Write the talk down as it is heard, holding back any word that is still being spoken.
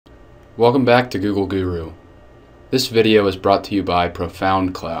Welcome back to Google Guru. This video is brought to you by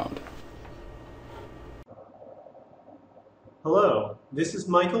Profound Cloud. Hello, this is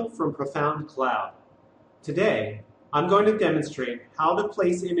Michael from Profound Cloud. Today, I'm going to demonstrate how to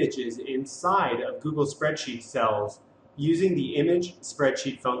place images inside of Google Spreadsheet cells using the IMAGE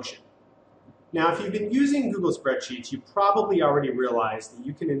Spreadsheet function. Now, if you've been using Google Spreadsheets, you probably already realized that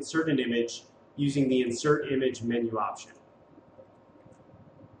you can insert an image using the Insert Image menu option,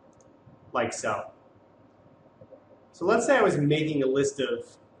 like so. So let's say I was making a list of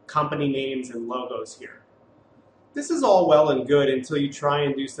company names and logos here. This is all well and good until you try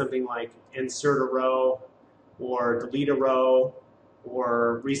and do something like insert a row or delete a row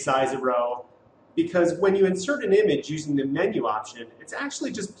or resize a row, because when you insert an image using the menu option, it's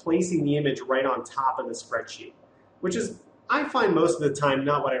actually just placing the image right on top of the spreadsheet, which is, I find most of the time,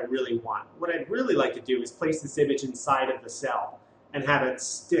 not what I really want. What I'd really like to do is place this image inside of the cell and have it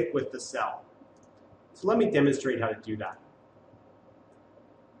stick with the cell. So let me demonstrate how to do that.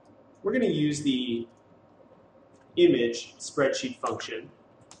 We're going to use the IMAGE Spreadsheet function,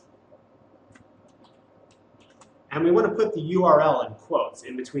 and we want to put the URL in quotes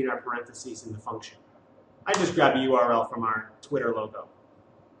in between our parentheses in the function. I just grabbed a URL from our Twitter logo.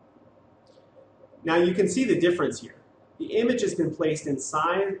 Now you can see the difference here. The image has been placed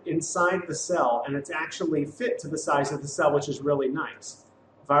inside the cell, and it's actually fit to the size of the cell, which is really nice.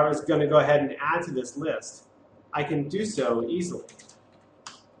 If I was going to go ahead and add to this list, I can do so easily.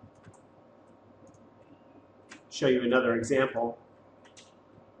 Show you another example.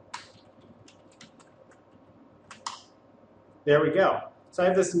 There we go. So I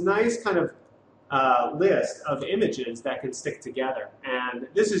have this nice kind of list of images that can stick together. And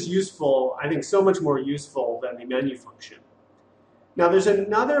this is useful, I think so much more useful than the menu function. Now there's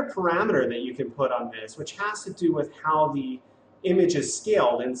another parameter that you can put on this, which has to do with how the image is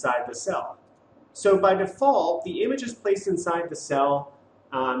scaled inside the cell. So by default, the image is placed inside the cell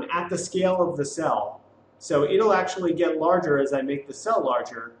at the scale of the cell. So it'll actually get larger as I make the cell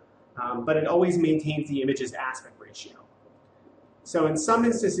larger, but it always maintains the image's aspect ratio. So in some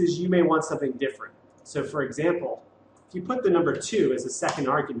instances, you may want something different. So for example, if you put the number 2 as a second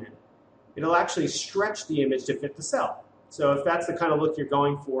argument, it'll actually stretch the image to fit the cell. So if that's the kind of look you're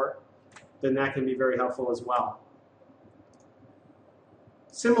going for, then that can be very helpful as well.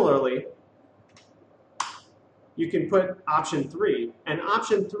 Similarly, you can put option 3, and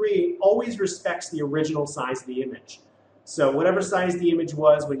option 3 always respects the original size of the image. So whatever size the image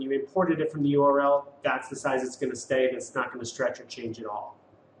was when you imported it from the URL, that's the size it's going to stay, and it's not going to stretch or change at all.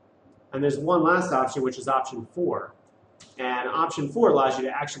 And there's one last option, which is option 4. And option 4 allows you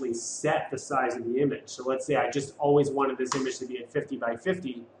to actually set the size of the image. So let's say I just always wanted this image to be at 50 by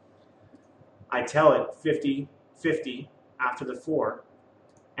 50. I tell it 50, 50 after the 4,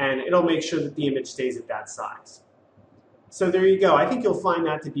 and it'll make sure that the image stays at that size. So there you go. I think you'll find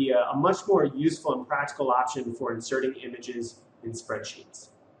that to be a much more useful and practical option for inserting images in spreadsheets.